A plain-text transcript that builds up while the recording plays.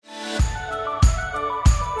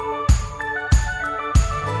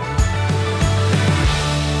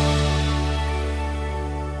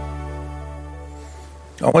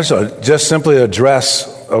want to just simply address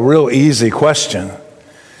a real easy question.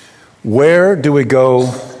 Where do we go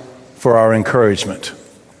for our encouragement?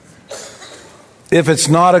 If it's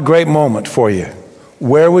not a great moment for you,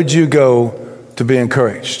 where would you go to be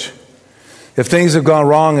encouraged? If things have gone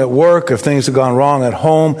wrong at work, if things have gone wrong at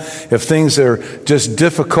home, if things are just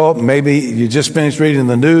difficult, maybe you just finished reading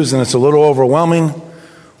the news and it's a little overwhelming,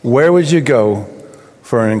 where would you go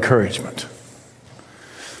for an encouragement?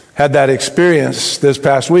 Had that experience this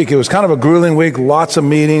past week. It was kind of a grueling week, lots of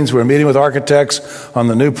meetings. We were meeting with architects on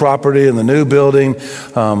the new property and the new building,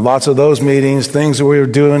 lots of those meetings, things that we were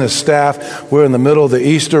doing as staff. We're in the middle of the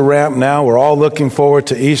Easter ramp now. We're all looking forward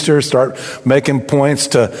to Easter, start making points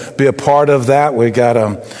to be a part of that. We're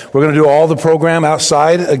going to do all the program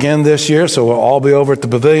outside again this year, so we'll all be over at the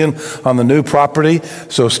pavilion on the new property.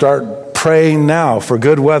 So start praying now for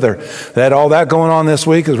good weather. That all that going on this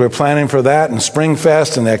week as we're planning for that and Spring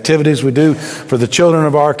Fest and the activities we do for the children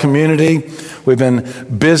of our community. We've been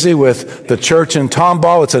busy with the church in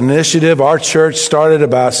Tomball. It's an initiative our church started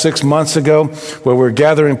about 6 months ago where we're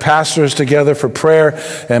gathering pastors together for prayer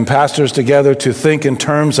and pastors together to think in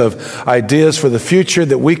terms of ideas for the future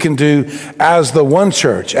that we can do as the one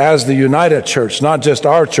church, as the united church, not just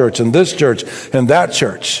our church and this church and that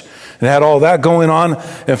church. And had all that going on.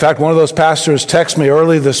 In fact, one of those pastors texted me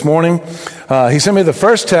early this morning. He sent me the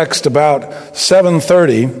first text about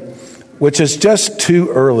 7:30, which is just too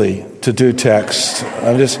early to do text.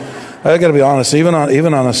 I got to be honest, even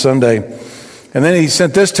on a Sunday. And then he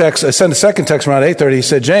sent this text. I sent a second text around 8:30. He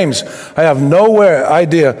said, "James, I have no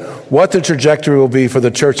idea what the trajectory will be for the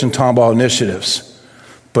Church in Tomball initiatives,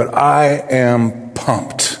 but I am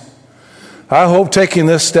pumped. I hope taking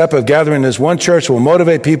this step of gathering as one church will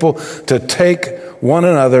motivate people to take one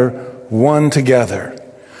another one together.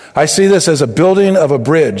 I see this as a building of a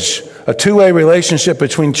bridge, a two-way relationship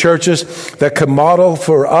between churches that could model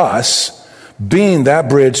for us being that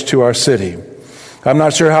bridge to our city. I'm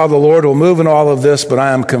not sure how the Lord will move in all of this, but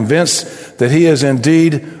I am convinced that He is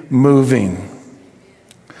indeed moving.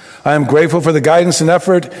 I am grateful for the guidance and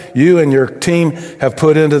effort you and your team have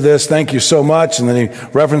put into this. Thank you so much." And then he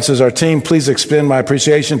references our team. "Please extend my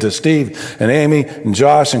appreciation to Steve and Amy and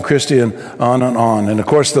Josh and Christy," and on and on. And of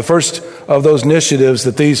course, the first of those initiatives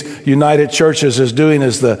that these United Churches is doing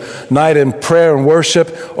is the night in prayer and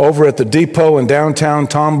worship over at the Depot in downtown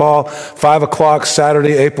Tomball, 5 o'clock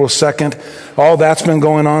Saturday, April 2nd. All that's been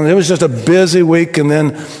going on. It was just a busy week, and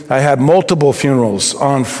then I had multiple funerals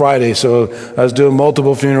on Friday, so I was doing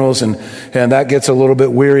multiple funerals, and that gets a little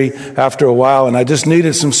bit weary after a while, and I just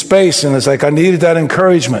needed some space, and it's like I needed that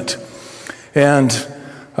encouragement. And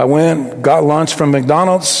I went, got lunch from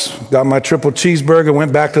McDonald's, got my triple cheeseburger,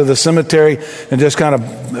 went back to the cemetery, and just kind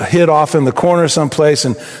of hid off in the corner someplace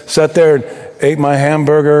and sat there and ate my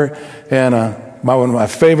hamburger, and one of my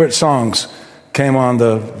favorite songs came on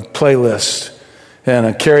the playlist.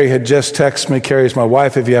 And Carrie had just texted me. Carrie's my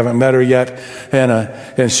wife, if you haven't met her yet.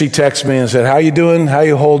 And she texted me and said, "How you doing? How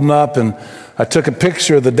you holding up?" And I took a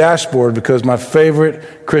picture of the dashboard because my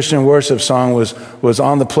favorite Christian worship song was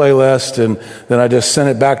on the playlist. And then I just sent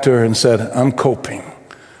it back to her and said, "I'm coping."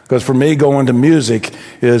 Because for me, going to music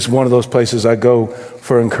is one of those places I go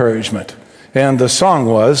for encouragement. And the song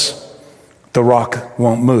was "The Rock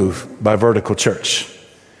Won't Move" by Vertical Church.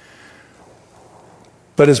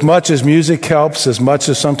 But as much as music helps, as much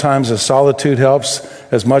as sometimes a solitude helps,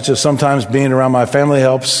 as much as sometimes being around my family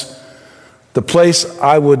helps, the place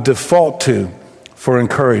I would default to for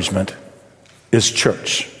encouragement is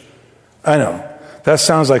church. I know, that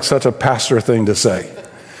sounds like such a pastor thing to say,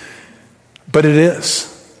 but it is.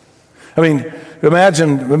 I mean,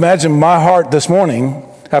 imagine my heart this morning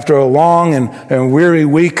after a long and weary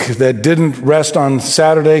week that didn't rest on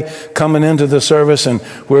Saturday, coming into the service, and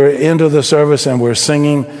we're into the service and we're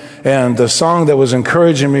singing. And the song that was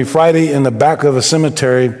encouraging me Friday in the back of a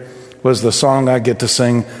cemetery was the song I get to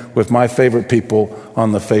sing with my favorite people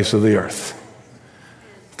on the face of the earth.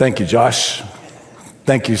 Thank you, Josh.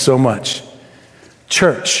 Thank you so much.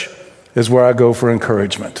 Church is where I go for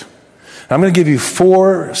encouragement. I'm going to give you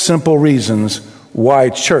 4 simple reasons why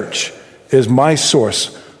church is my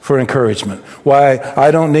source for encouragement. Why I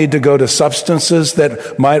don't need to go to substances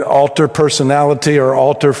that might alter personality or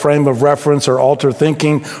alter frame of reference or alter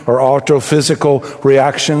thinking or alter physical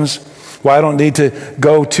reactions. Why I don't need to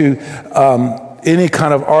go to any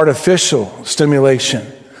kind of artificial stimulation.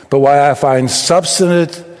 But why I find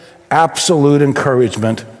substantive, absolute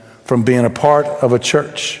encouragement from being a part of a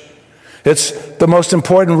church. It's the most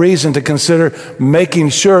important reason to consider making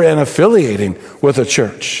sure and affiliating with a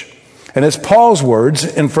church. And it's Paul's words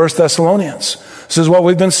in 1 Thessalonians. This is what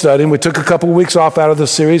we've been studying. We took a couple of weeks off out of the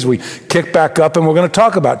series. We kicked back up, and we're going to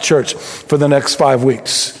talk about church for the next 5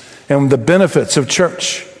 weeks and the benefits of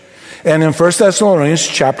church. And in 1 Thessalonians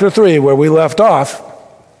chapter 3, where we left off,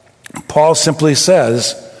 Paul simply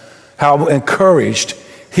says how encouraged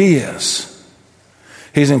he is.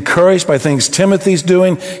 He's encouraged by things Timothy's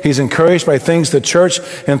doing. He's encouraged by things the church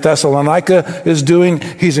in Thessalonica is doing.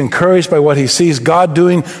 He's encouraged by what he sees God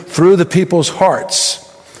doing through the people's hearts.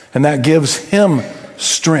 And that gives him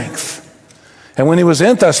strength. And when he was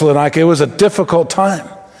in Thessalonica, it was a difficult time.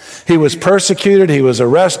 He was persecuted. He was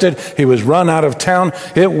arrested. He was run out of town.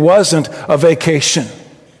 It wasn't a vacation.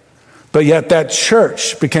 But yet that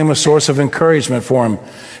church became a source of encouragement for him.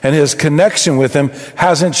 And his connection with them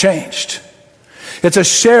hasn't changed. It's a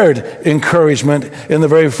shared encouragement in the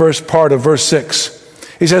very first part of verse 6.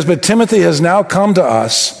 He says, "But Timothy has now come to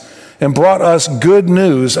us and brought us good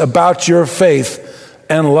news about your faith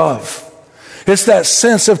and love." It's that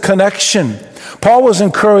sense of connection. Paul was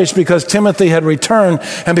encouraged because Timothy had returned,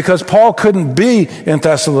 and because Paul couldn't be in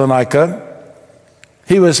Thessalonica,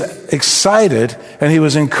 he was excited and he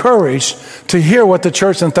was encouraged to hear what the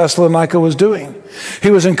church in Thessalonica was doing.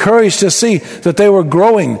 He was encouraged to see that they were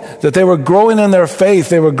growing in their faith,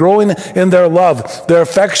 they were growing in their love, their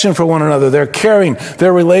affection for one another, their caring,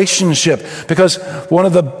 their relationship. Because one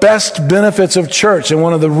of the best benefits of church, and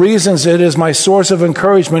one of the reasons it is my source of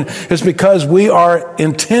encouragement, is because we are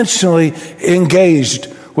intentionally engaged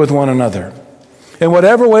with one another. In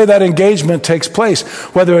whatever way that engagement takes place,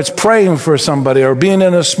 whether it's praying for somebody or being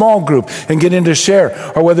in a small group and getting to share,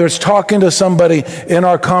 or whether it's talking to somebody in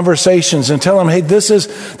our conversations and telling them, hey, this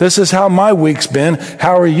is how my week's been.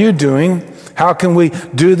 How are you doing? How can we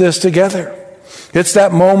do this together? It's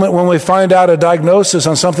that moment when we find out a diagnosis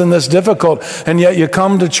on something that's difficult, and yet you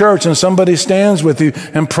come to church and somebody stands with you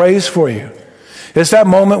and prays for you. It's that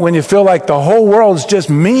moment when you feel like the whole world's just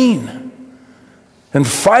mean and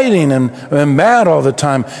fighting and mad all the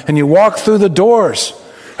time. And you walk through the doors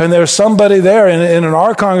and there's somebody there. And in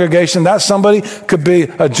our congregation, that somebody could be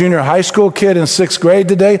a junior high school kid in 6th grade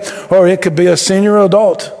today, or it could be a senior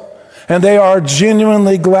adult. And they are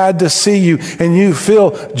genuinely glad to see you, and you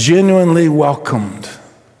feel genuinely welcomed.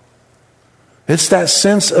 It's that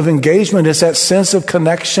sense of engagement. It's that sense of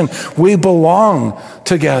connection. We belong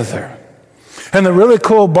together. And the really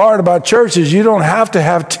cool part about church is you don't have to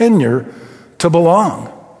have tenure to belong.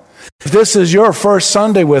 If this is your first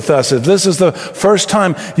Sunday with us, if this is the first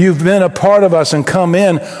time you've been a part of us and come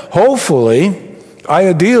in, hopefully,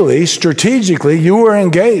 ideally, strategically, you were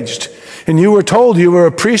engaged. And you were told you were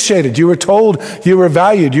appreciated. You were told you were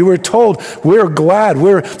valued. You were told, we're glad,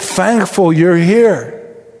 we're thankful you're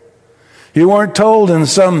here. You weren't told in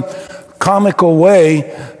some comical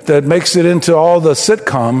way that makes it into all the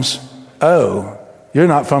sitcoms, oh, you're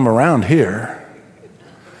not from around here.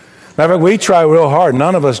 Matter of fact, we try real hard.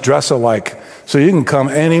 None of us dress alike, so you can come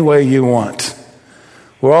any way you want.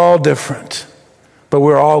 We're all different, but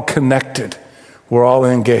we're all connected. We're all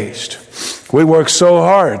engaged. We work so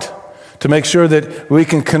hard to make sure that we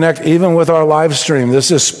can connect even with our live stream. This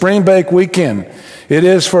is Spring Break weekend. It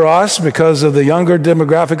is for us because of the younger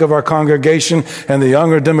demographic of our congregation and the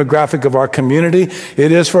younger demographic of our community.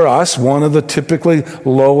 It is for us one of the typically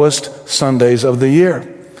lowest Sundays of the year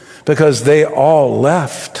because they all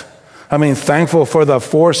left. I mean, thankful for the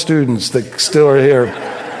 4 students that still are here.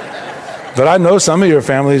 But I know some of your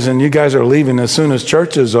families and you guys are leaving as soon as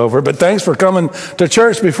church is over. But thanks for coming to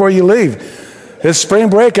church before you leave. It's spring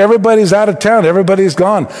break. Everybody's out of town. Everybody's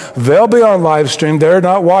gone. They'll be on live stream. They're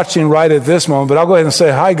not watching right at this moment. But I'll go ahead and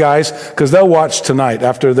say hi, guys, because they'll watch tonight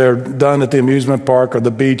after they're done at the amusement park or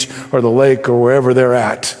the beach or the lake or wherever they're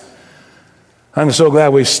at. I'm so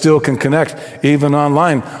glad we still can connect, even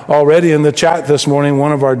online. Already in the chat this morning,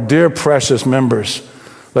 one of our dear, precious members,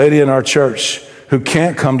 lady in our church, who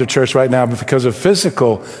can't come to church right now because of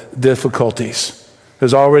physical difficulties,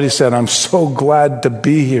 has already said, I'm so glad to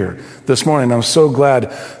be here this morning. I'm so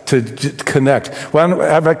glad to connect. Well,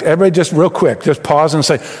 everybody just real quick, just pause and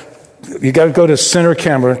say, you got to go to center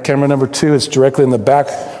camera number 2. It's directly in the back,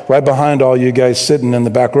 right behind all you guys sitting in the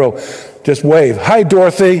back row. Just wave. Hi,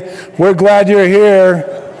 Dorothy. We're glad you're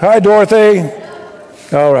here. Hi, Dorothy.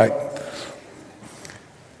 All right.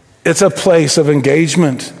 It's a place of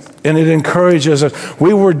engagement, and it encourages us.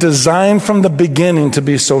 We were designed from the beginning to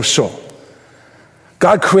be social.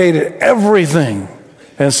 God created everything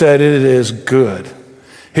and said it is good.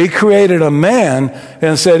 He created a man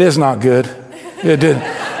and said it's not good. It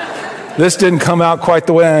didn't. This didn't come out quite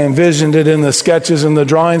the way I envisioned it in the sketches and the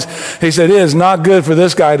drawings. He said, it is not good for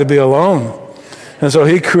this guy to be alone. And so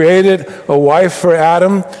he created a wife for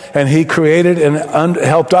Adam, and he created and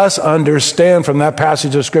helped us understand from that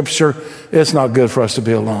passage of Scripture, it's not good for us to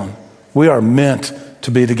be alone. We are meant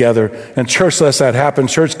to be together. And church lets that happen.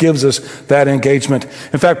 Church gives us that engagement.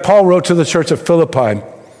 In fact, Paul wrote to the church of Philippi,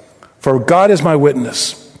 "For God is my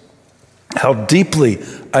witness, how deeply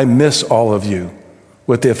I miss all of you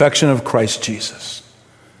with the affection of Christ Jesus."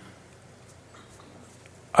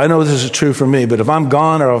 I know this is true for me, but if I'm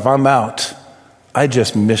gone or if I'm out, I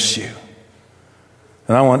just miss you.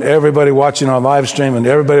 And I want everybody watching on live stream and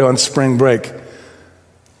everybody on spring break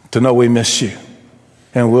to know we miss you.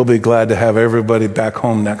 And we'll be glad to have everybody back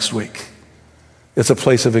home next week. It's a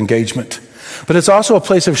place of engagement. But it's also a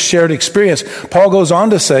place of shared experience. Paul goes on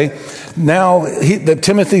to say, now that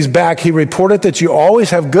Timothy's back, he reported that you always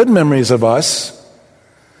have good memories of us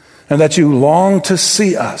and that you long to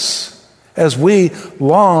see us as we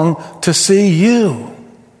long to see you.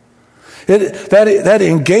 That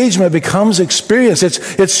engagement becomes experience.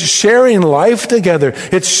 It's sharing life together.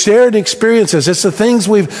 It's shared experiences. It's the things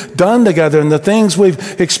we've done together and the things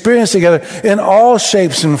we've experienced together in all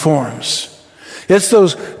shapes and forms. It's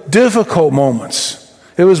those difficult moments.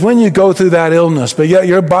 It was when you go through that illness, but yet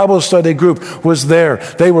your Bible study group was there.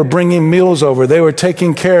 They were bringing meals over. They were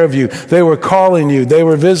taking care of you. They were calling you. They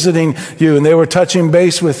were visiting you, and they were touching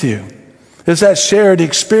base with you. It's that shared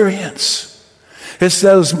experience. It's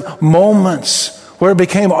those moments where it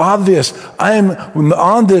became obvious, I am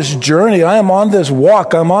on this journey, I am on this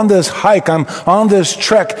walk, I'm on this hike, I'm on this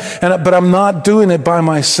trek, but I'm not doing it by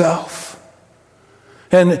myself.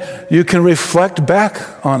 And you can reflect back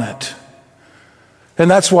on it.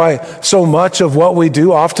 And that's why so much of what we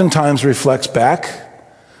do oftentimes reflects back,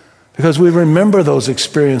 because we remember those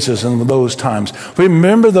experiences and those times. We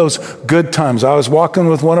remember those good times. I was walking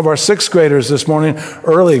with one of our sixth graders this morning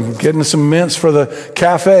early, getting some mints for the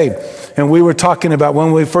cafe. And we were talking about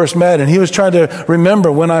when we first met. And he was trying to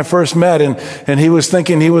remember when I first met. And he was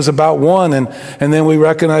thinking he was about one. And then we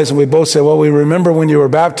recognized and we both said, well, we remember when you were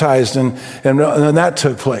baptized. And that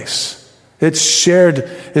took place. It's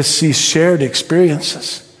these shared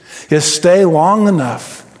experiences. You stay long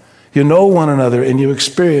enough. You know one another and you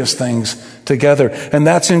experience things together. And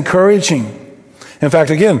that's encouraging. In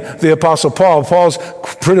fact, again, the Apostle Paul's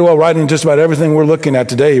pretty well writing just about everything we're looking at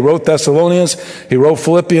today. He wrote Thessalonians, he wrote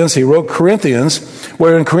Philippians, he wrote Corinthians,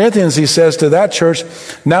 where in Corinthians he says to that church,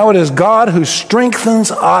 now it is God who strengthens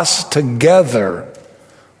us together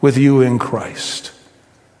with you in Christ.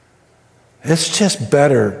 It's just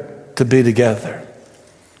better to be together.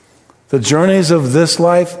 The journeys of this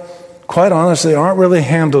life, quite honestly, aren't really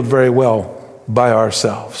handled very well by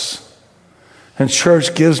ourselves. And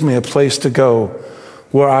church gives me a place to go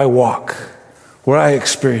where I walk, where I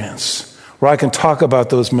experience, where I can talk about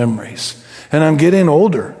those memories. And I'm getting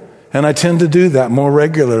older, and I tend to do that more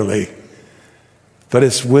regularly. But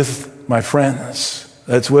it's with my friends.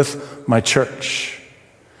 It's with my church.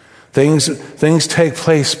 Things take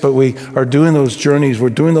place, but we are doing those journeys. We're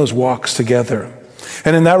doing those walks together.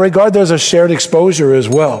 And in that regard, there's a shared exposure as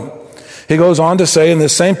well. He goes on to say in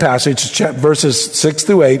this same passage, verses 6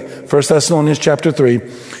 through 8, 1 Thessalonians chapter 3,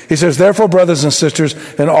 he says, therefore, brothers and sisters,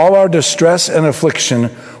 in all our distress and affliction,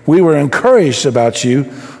 we were encouraged about you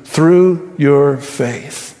through your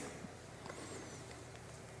faith.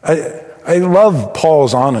 I love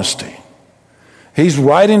Paul's honesty. He's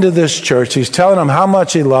writing to this church. He's telling them how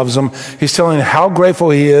much he loves them. He's telling them how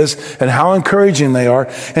grateful he is and how encouraging they are.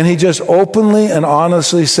 And he just openly and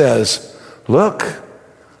honestly says, look,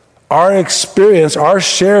 our experience, our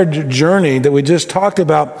shared journey that we just talked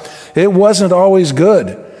about, it wasn't always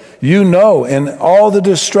good. You know, and all the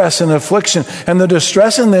distress and affliction, and the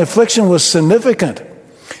distress and the affliction was significant.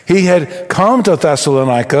 He had come to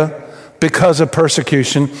Thessalonica because of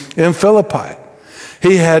persecution in Philippi.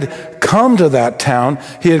 He had come to that town.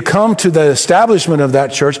 He had come to the establishment of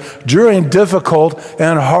that church during difficult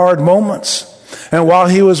and hard moments. And while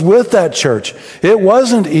he was with that church, it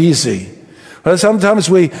wasn't easy. But sometimes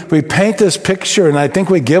we paint this picture, and I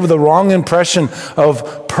think we give the wrong impression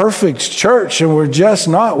of perfect church, and we're just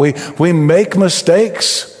not. We make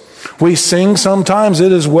mistakes. We sing sometimes,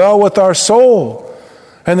 it is well with our soul.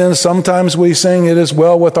 And then sometimes we sing, it is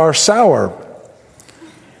well with our sour.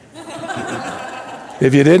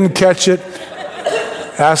 If you didn't catch it,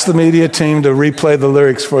 ask the media team to replay the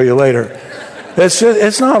lyrics for you later.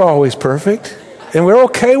 It's not always perfect. And we're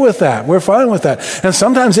okay with that. We're fine with that. And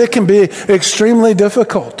sometimes it can be extremely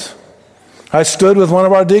difficult. I stood with one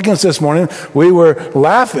of our deacons this morning. We were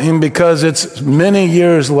laughing because it's many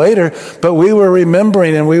years later, but we were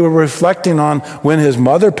remembering and we were reflecting on when his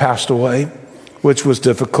mother passed away, which was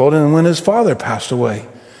difficult, and when his father passed away,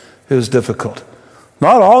 it was difficult.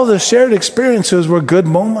 Not all the shared experiences were good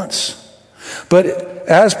moments. But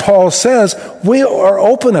as Paul says, we are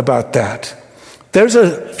open about that. There's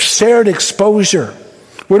a shared exposure.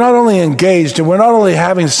 We're not only engaged and we're not only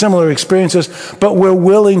having similar experiences, but we're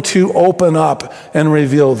willing to open up and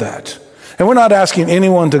reveal that. And we're not asking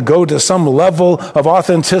anyone to go to some level of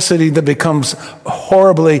authenticity that becomes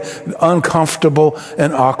horribly uncomfortable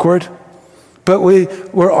and awkward. But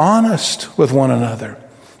we're honest with one another.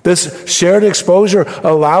 This shared exposure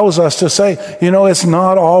allows us to say, it's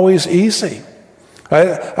not always easy.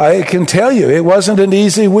 I can tell you, it wasn't an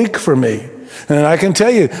easy week for me. And I can tell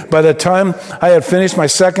you, by the time I had finished my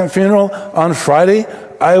second funeral on Friday,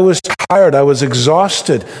 I was tired. I was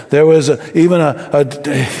exhausted. There was even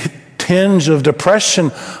a tinge of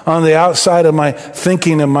depression on the outside of my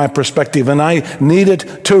thinking and my perspective. And I needed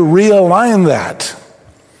to realign that.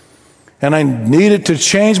 And I needed to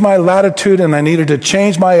change my latitude, and I needed to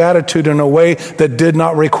change my attitude in a way that did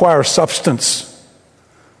not require substance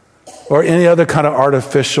or any other kind of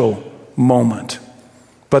artificial moment.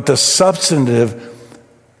 But the substantive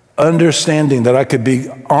understanding that I could be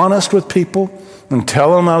honest with people and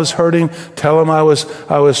tell them I was hurting, tell them I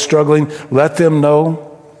was struggling, let them know.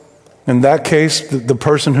 In that case, the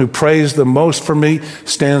person who prays the most for me,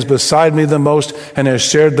 stands beside me the most, and has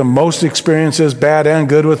shared the most experiences, bad and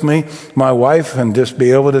good, with me, my wife, and just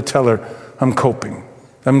be able to tell her, I'm coping.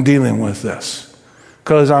 I'm dealing with this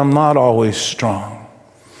because I'm not always strong.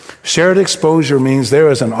 Shared exposure means there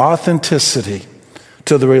is an authenticity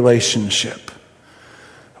to the relationship.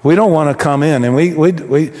 We don't want to come in, and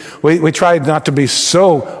we try not to be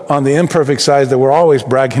so on the imperfect side that we're always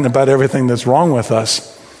bragging about everything that's wrong with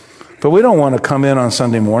us. But we don't want to come in on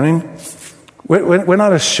Sunday morning. We're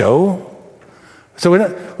not a show. So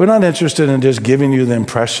we're not interested in just giving you the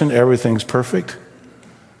impression everything's perfect.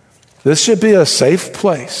 This should be a safe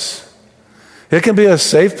place. It can be a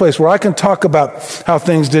safe place where I can talk about how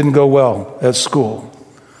things didn't go well at school,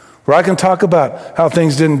 where I can talk about how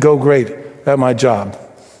things didn't go great at my job,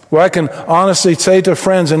 where I can honestly say to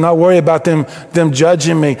friends and not worry about them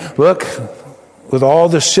judging me, look, with all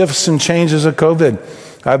the shifts and changes of COVID,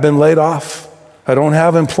 I've been laid off. I don't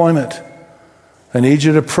have employment. I need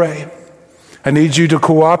you to pray. I need you to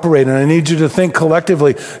cooperate, and I need you to think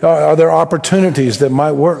collectively. Are there opportunities that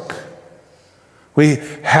might work? We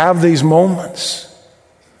have these moments.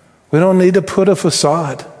 We don't need to put a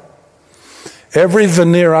facade. Every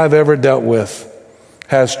veneer I've ever dealt with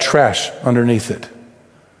has trash underneath it.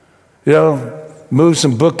 Moved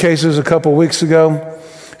some bookcases a couple weeks ago,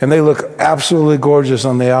 and they look absolutely gorgeous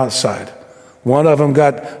on the outside. One of them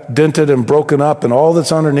got dented and broken up, and all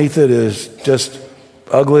that's underneath it is just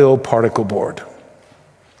ugly old particle board.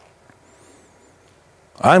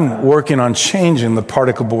 I'm working on changing the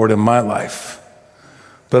particle board in my life,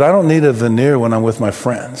 but I don't need a veneer when I'm with my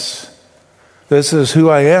friends. This is who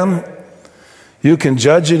I am. You can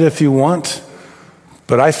judge it if you want,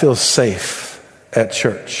 but I feel safe at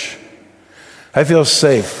church. I feel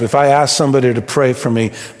safe if I ask somebody to pray for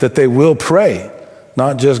me, that they will pray,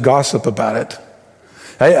 not just gossip about it.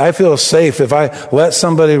 I feel safe if I let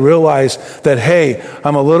somebody realize that, hey,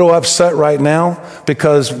 I'm a little upset right now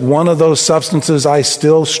because one of those substances I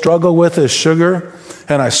still struggle with is sugar,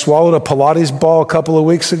 and I swallowed a Pilates ball a couple of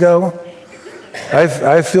weeks ago.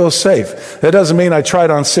 I feel safe. That doesn't mean I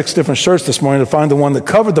tried on 6 different shirts this morning to find the one that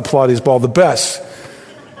covered the Pilates ball the best,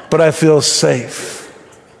 but I feel safe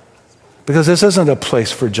because this isn't a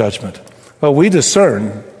place for judgment. Well, we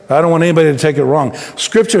discern. I don't want anybody to take it wrong.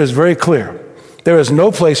 Scripture is very clear. There is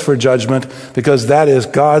no place for judgment because that is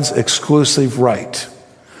God's exclusive right.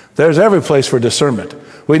 There's every place for discernment.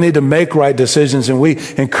 We need to make right decisions, and we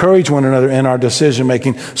encourage one another in our decision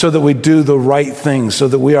making so that we do the right things, so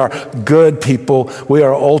that we are good people, we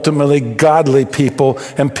are ultimately godly people,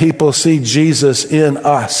 and people see Jesus in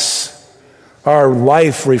us. Our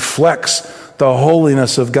life reflects the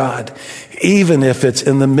holiness of God, even if it's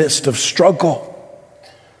in the midst of struggle.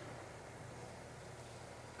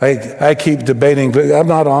 I keep debating, but I'm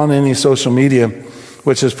not on any social media,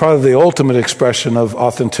 which is probably the ultimate expression of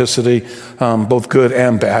authenticity, both good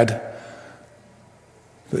and bad.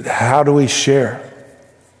 But how do we share?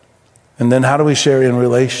 And then how do we share in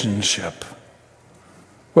relationship?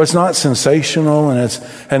 Well, it's not sensational and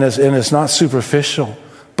it's not superficial,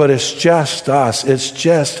 but it's just us. It's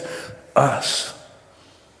just us.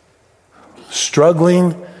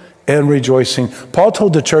 Struggling and rejoicing. Paul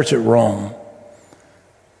told the church at Rome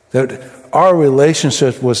that our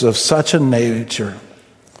relationship was of such a nature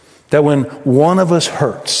that when one of us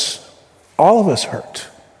hurts, all of us hurt,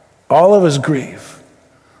 all of us grieve,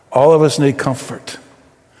 all of us need comfort.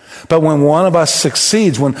 But when one of us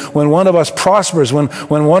succeeds, when one of us prospers, when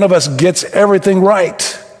one of us gets everything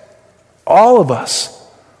right, all of us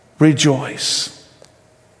rejoice.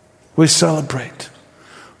 We celebrate.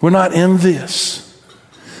 We're not envious.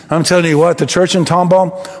 I'm telling you what, the church in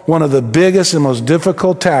Tomball, one of the biggest and most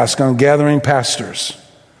difficult tasks on gathering pastors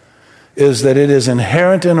is that it is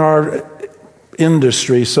inherent in our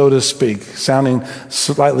industry, so to speak, sounding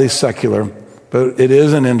slightly secular, but it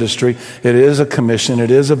is an industry, it is a commission,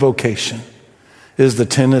 it is a vocation, is the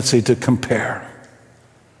tendency to compare.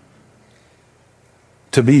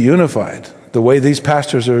 To be unified, the way these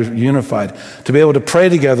pastors are unified, to be able to pray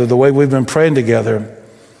together the way we've been praying together,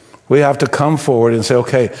 we have to come forward and say,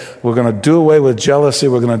 okay, we're going to do away with jealousy.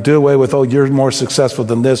 We're going to do away with, oh, you're more successful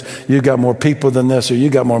than this. You got more people than this, or you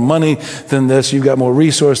got more money than this. You got more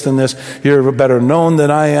resource than this. You're better known than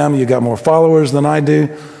I am. You got more followers than I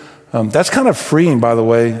do. That's kind of freeing, by the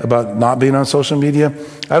way, about not being on social media.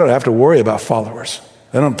 I don't have to worry about followers.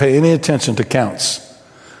 I don't pay any attention to counts.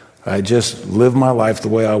 I just live my life the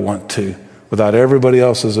way I want to without everybody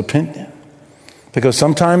else's opinion. Because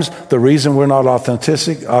sometimes the reason we're not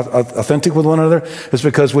authentic with one another is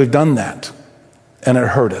because we've done that and it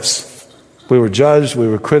hurt us. We were judged, we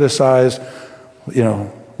were criticized, we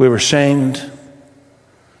were shamed.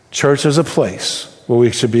 Church is a place where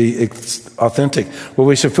we should be authentic, where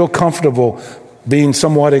we should feel comfortable being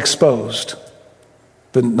somewhat exposed,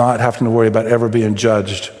 but not having to worry about ever being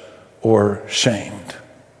judged or shamed.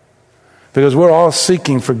 Because we're all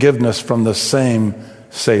seeking forgiveness from the same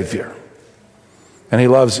Savior. And he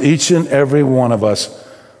loves each and every one of us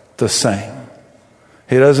the same.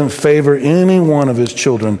 He doesn't favor any one of his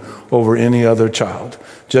children over any other child.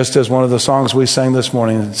 Just as one of the songs we sang this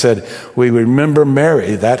morning said, we remember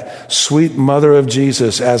Mary, that sweet mother of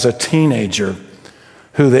Jesus, as a teenager,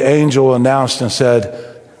 who the angel announced and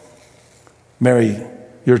said, Mary,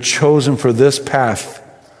 you're chosen for this path,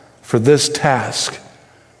 for this task,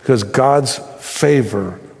 because God's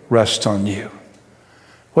favor rests on you.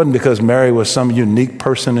 It wasn't because Mary was some unique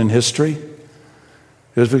person in history.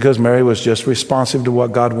 It was because Mary was just responsive to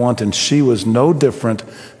what God wanted. And she was no different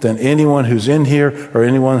than anyone who's in here or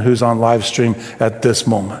anyone who's on live stream at this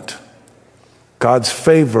moment. God's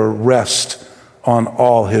favor rests on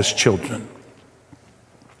all his children.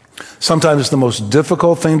 Sometimes the most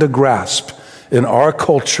difficult thing to grasp in our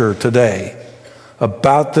culture today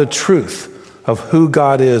about the truth of who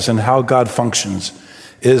God is and how God functions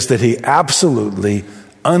is that he absolutely,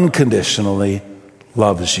 unconditionally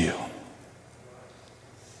loves you.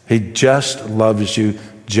 He just loves you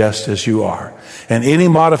just as you are. And any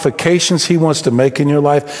modifications he wants to make in your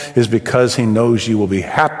life is because he knows you will be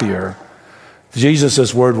happier.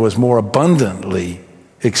 Jesus' word was more abundantly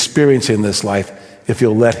experiencing this life if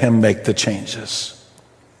you'll let him make the changes.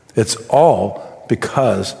 It's all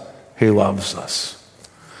because he loves us.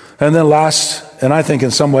 And then last, and I think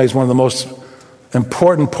in some ways one of the most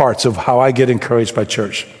important parts of how I get encouraged by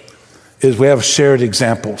church is we have shared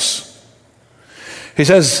examples. He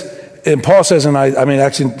says, and Paul says,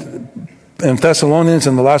 actually in Thessalonians,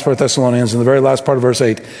 in the last part of Thessalonians, in the very last part of verse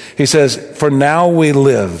 8, he says, for now we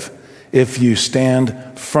live if you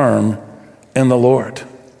stand firm in the Lord.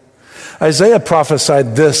 Isaiah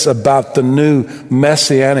prophesied this about the new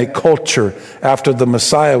messianic culture after the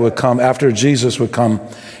Messiah would come, after Jesus would come.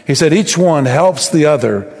 He said, each one helps the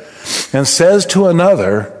other and says to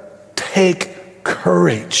another, take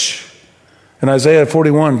courage. In Isaiah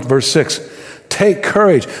 41, verse 6, take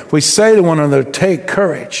courage. We say to one another, take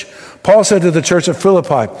courage. Paul said to the church at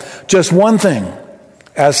Philippi, just one thing,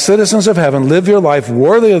 as citizens of heaven, live your life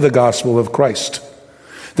worthy of the gospel of Christ.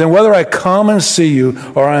 Then whether I come and see you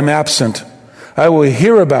or I'm absent, I will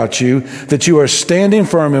hear about you, that you are standing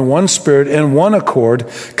firm in one spirit, in one accord,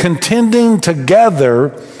 contending together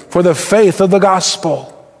for the faith of the gospel.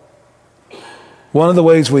 One of the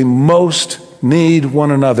ways we most need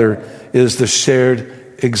one another is the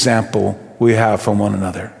shared example we have from one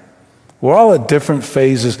another. We're all at different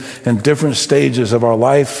phases and different stages of our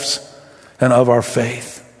lives and of our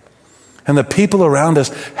faith. And the people around us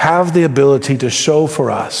have the ability to show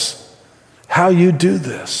for us how you do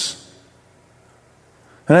this.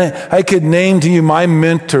 And I could name to you my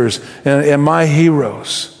mentors and my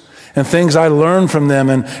heroes and things I learned from them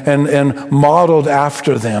and modeled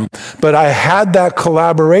after them. But I had that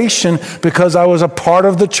collaboration because I was a part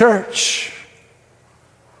of the church.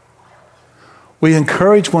 We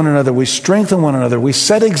encourage one another. We strengthen one another. We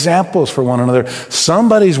set examples for one another.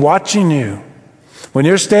 Somebody's watching you. When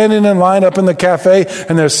you're standing in line up in the cafe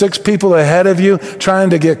and there's 6 people ahead of you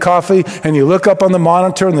trying to get coffee and you look up on the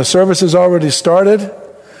monitor and the service has already started,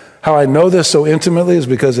 how I know this so intimately is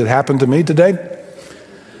because it happened to me today.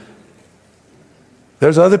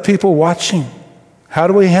 There's other people watching. How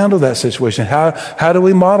do we handle that situation? How do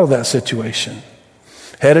we model that situation?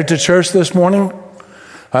 Headed to church this morning,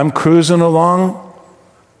 I'm cruising along,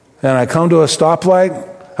 and I come to a stoplight.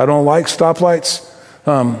 I don't like stoplights.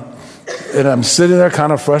 And I'm sitting there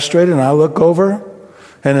kind of frustrated, and I look over,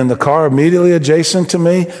 and in the car immediately adjacent to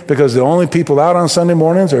me, because the only people out on Sunday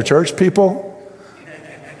mornings are church people,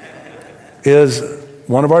 is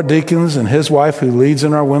one of our deacons and his wife who leads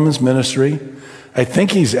in our women's ministry. I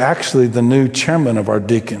think he's actually the new chairman of our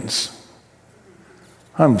deacons.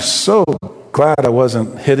 I'm so glad I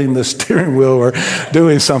wasn't hitting the steering wheel or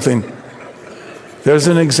doing something. There's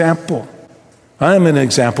an example. I am an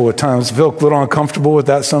example at times. I feel a little uncomfortable with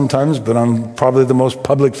that sometimes, but I'm probably the most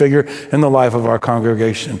public figure in the life of our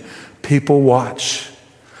congregation. People watch.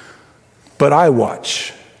 But I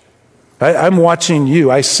watch. I'm watching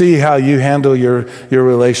you. I see how you handle your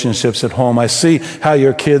relationships at home. I see how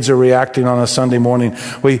your kids are reacting on a Sunday morning.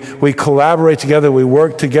 We collaborate together. We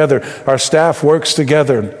work together. Our staff works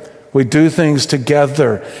together. We do things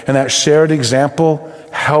together. And that shared example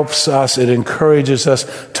helps us. It encourages us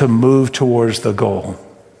to move towards the goal.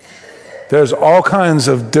 There's all kinds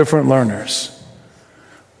of different learners.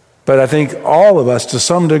 But I think all of us, to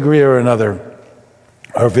some degree or another,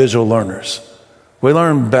 are visual learners. We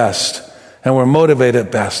learn best, and we're motivated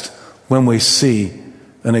best when we see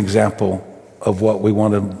an example of what we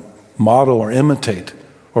want to model or imitate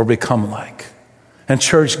or become like. And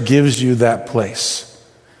church gives you that place.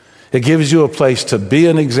 It gives you a place to be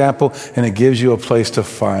an example, and it gives you a place to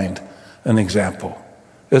find an example.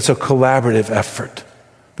 It's a collaborative effort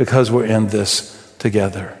because we're in this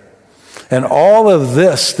together. And all of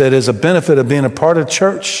this that is a benefit of being a part of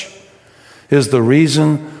church is the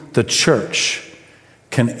reason the church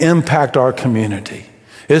can impact our community.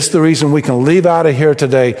 It's the reason we can leave out of here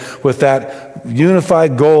today with that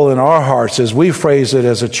unified goal in our hearts, as we phrase it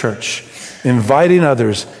as a church, inviting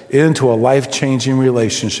others into a life-changing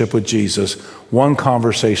relationship with Jesus, one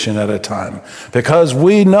conversation at a time. Because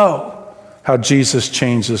we know how Jesus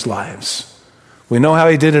changes lives. We know how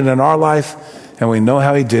he did it in our life, and we know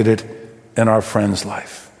how he did it in our friend's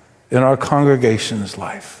life, in our congregation's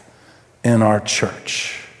life, in our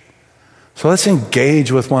church. So let's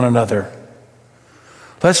engage with one another.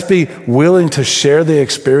 Let's be willing to share the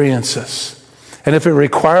experiences. And if it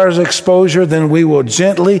requires exposure, then we will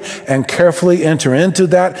gently and carefully enter into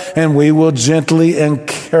that, and we will gently and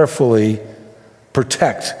carefully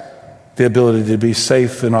protect the ability to be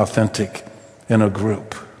safe and authentic in a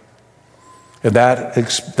group. And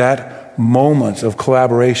that moment of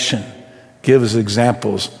collaboration gives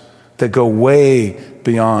examples that go way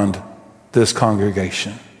beyond this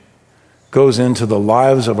congregation. Goes into the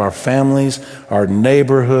lives of our families, our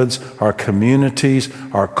neighborhoods, our communities,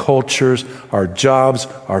 our cultures, our jobs,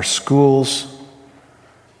 our schools,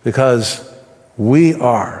 because we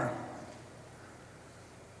are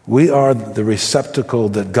the receptacle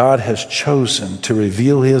that God has chosen to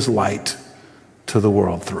reveal his light to the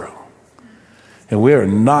world through. And we are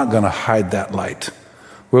not going to hide that light.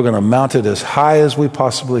 We're going to mount it as high as we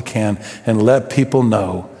possibly can and let people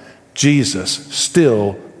know Jesus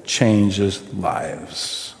still changes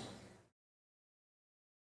lives.